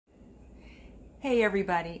Hey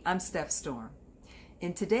everybody, I'm stephstorm.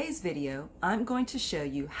 In today's video, I'm going to show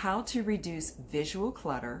you how to reduce visual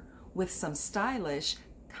clutter with some stylish,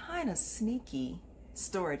 kind of sneaky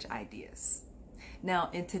storage ideas. Now,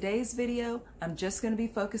 in today's video, I'm just going to be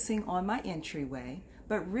focusing on my entryway,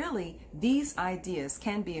 but really, these ideas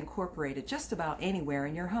can be incorporated just about anywhere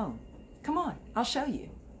in your home. Come on, I'll show you.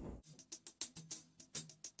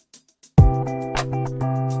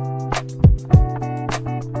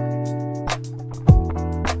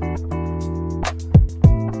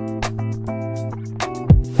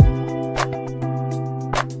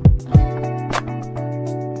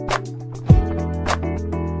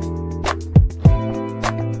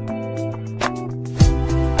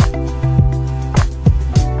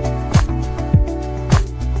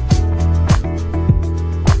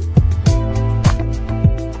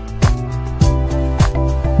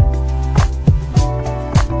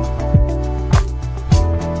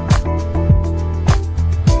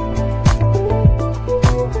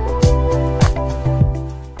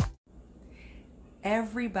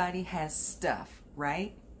 Everybody has stuff,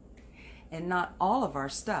 right? And not all of our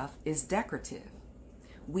stuff is decorative.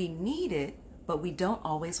 We need it, but we don't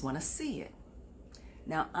always want to see it.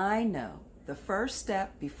 Now, I know the first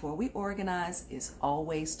step before we organize is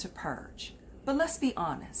always to purge. But let's be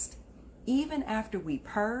honest, even after we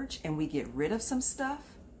purge and we get rid of some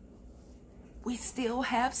stuff, we still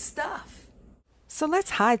have stuff. So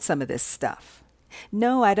let's hide some of this stuff.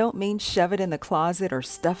 No, I don't mean shove it in the closet or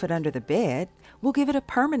stuff it under the bed. We'll give it a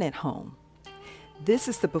permanent home. This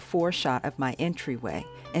is the before shot of my entryway,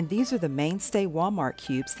 and these are the mainstay Walmart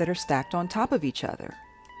cubes that are stacked on top of each other.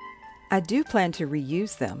 I do plan to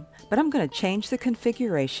reuse them, but I'm going to change the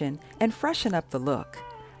configuration and freshen up the look.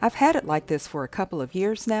 I've had it like this for a couple of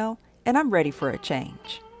years now, and I'm ready for a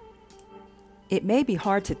change. It may be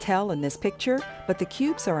hard to tell in this picture, but the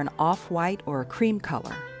cubes are an off-white or a cream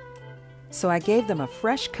color. So I gave them a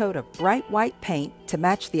fresh coat of bright white paint to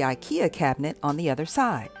match the IKEA cabinet on the other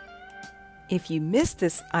side. If you missed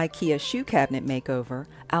this IKEA shoe cabinet makeover,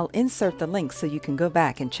 I'll insert the link so you can go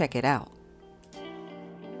back and check it out.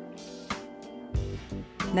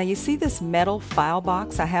 Now you see this metal file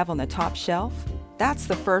box I have on the top shelf? That's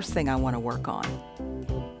the first thing I want to work on.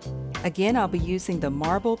 Again, I'll be using the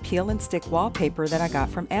marble peel and stick wallpaper that I got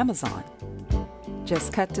from Amazon.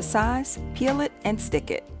 Just cut to size, peel it, and stick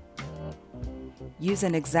it. Use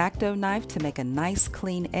an X-Acto knife to make a nice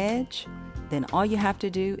clean edge. Then all you have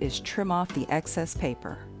to do is trim off the excess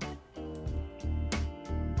paper.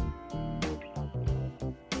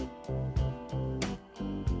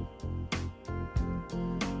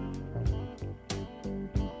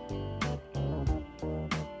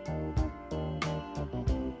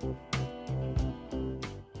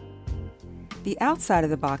 The outside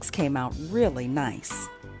of the box came out really nice.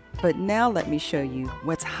 But now let me show you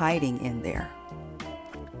what's hiding in there.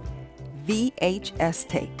 VHS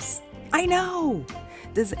tapes. I know!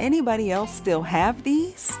 Does anybody else still have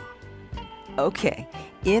these? Okay,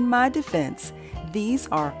 in my defense, these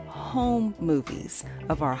are home movies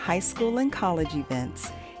of our high school and college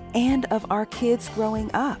events and of our kids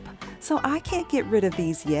growing up, so I can't get rid of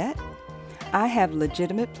these yet. I have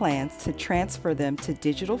legitimate plans to transfer them to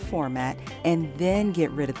digital format and then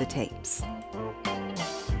get rid of the tapes.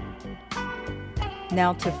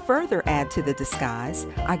 Now, to further add to the disguise,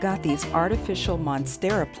 I got these artificial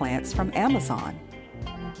monstera plants from Amazon.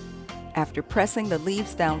 After pressing the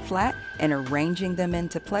leaves down flat and arranging them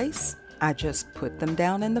into place, I just put them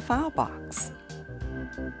down in the file box.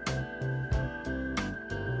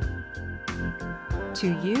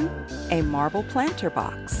 To you, a marble planter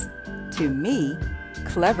box. To me,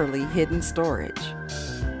 cleverly hidden storage.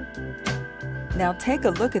 Now take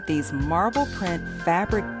a look at these marble print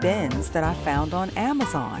fabric bins that I found on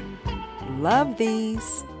Amazon. Love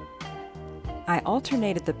these! I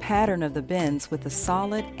alternated the pattern of the bins with the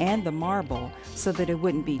solid and the marble so that it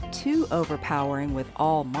wouldn't be too overpowering with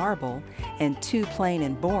all marble and too plain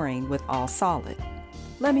and boring with all solid.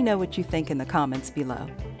 Let me know what you think in the comments below.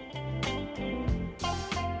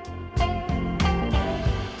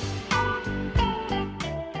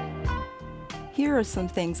 Here are some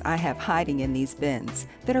things I have hiding in these bins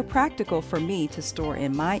that are practical for me to store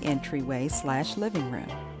in my entryway/living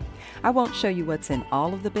room. I won't show you what's in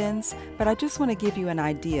all of the bins, but I just want to give you an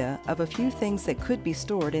idea of a few things that could be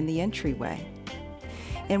stored in the entryway.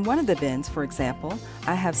 In one of the bins, for example,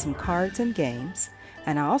 I have some cards and games,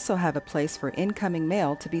 and I also have a place for incoming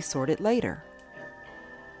mail to be sorted later.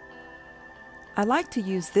 I like to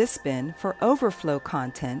use this bin for overflow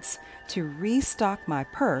contents to restock my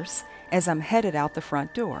purse as I'm headed out the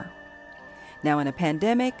front door. Now in a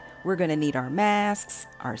pandemic, we're going to need our masks,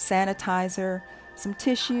 our sanitizer, some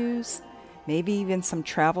tissues, maybe even some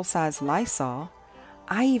travel-size Lysol.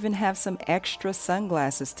 I even have some extra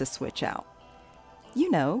sunglasses to switch out.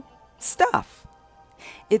 You know, stuff.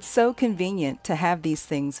 It's so convenient to have these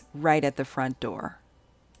things right at the front door.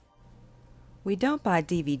 We don't buy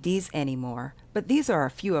DVDs anymore, but these are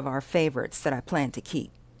a few of our favorites that I plan to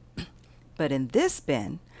keep. But in this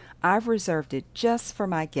bin, I've reserved it just for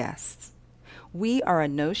my guests. We are a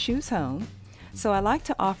no-shoes home, so I like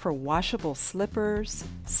to offer washable slippers,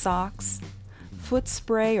 socks, foot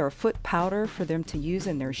spray or foot powder for them to use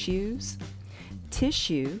in their shoes,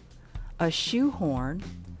 tissue, a shoe horn,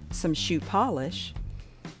 some shoe polish,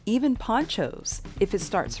 even ponchos if it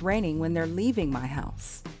starts raining when they're leaving my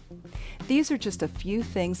house. These are just a few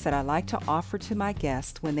things that I like to offer to my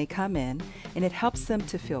guests when they come in, and it helps them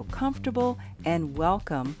to feel comfortable and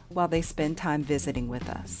welcome while they spend time visiting with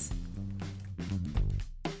us.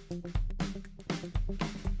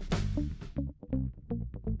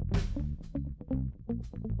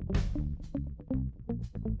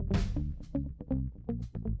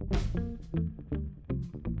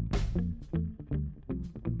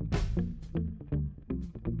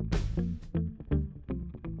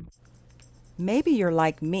 Maybe you're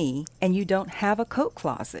like me and you don't have a coat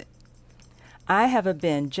closet. I have a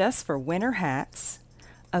bin just for winter hats,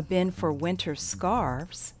 a bin for winter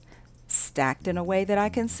scarves, stacked in a way that I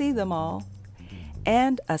can see them all,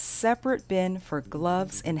 and a separate bin for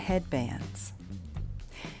gloves and headbands.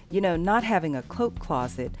 You know, not having a coat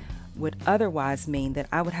closet would otherwise mean that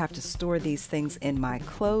I would have to store these things in my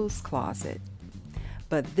clothes closet.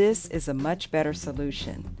 But this is a much better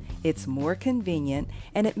solution. It's more convenient,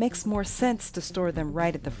 and it makes more sense to store them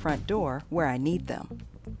right at the front door where I need them.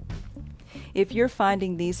 If you're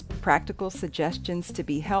finding these practical suggestions to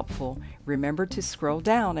be helpful, remember to scroll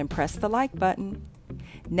down and press the like button.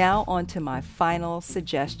 Now on to my final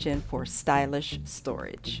suggestion for stylish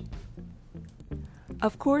storage.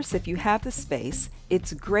 Of course, if you have the space,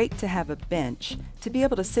 it's great to have a bench to be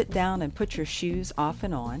able to sit down and put your shoes off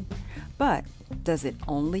and on. But does it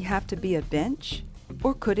only have to be a bench?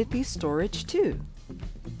 Or could it be storage too?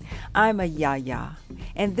 I'm a yaya,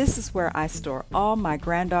 and this is where I store all my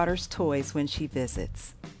granddaughter's toys when she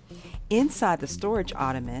visits. Inside the storage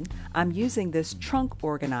ottoman, I'm using this trunk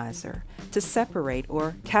organizer to separate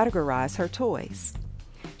or categorize her toys.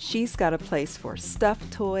 She's got a place for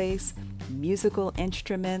stuffed toys, musical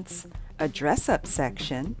instruments, a dress-up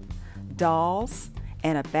section, dolls,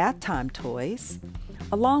 and a bath time toys,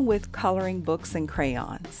 along with coloring books and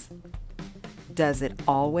crayons. Does it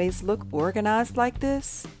always look organized like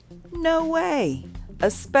this? No way,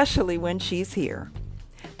 especially when she's here.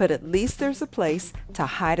 But at least there's a place to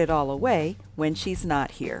hide it all away when she's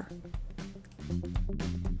not here.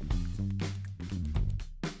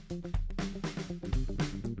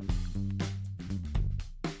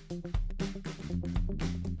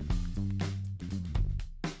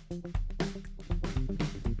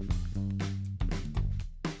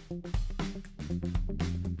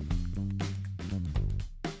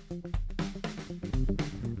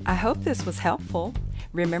 I hope this was helpful.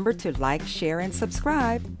 Remember to like, share, and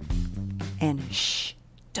subscribe. And shh,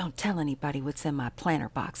 don't tell anybody what's in my planner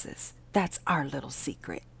boxes. That's our little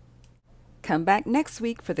secret. Come back next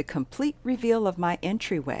week for the complete reveal of my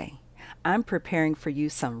entryway. I'm preparing for you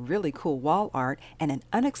some really cool wall art and an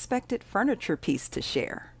unexpected furniture piece to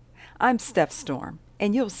share. I'm StephstorM,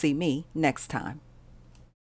 and you'll see me next time.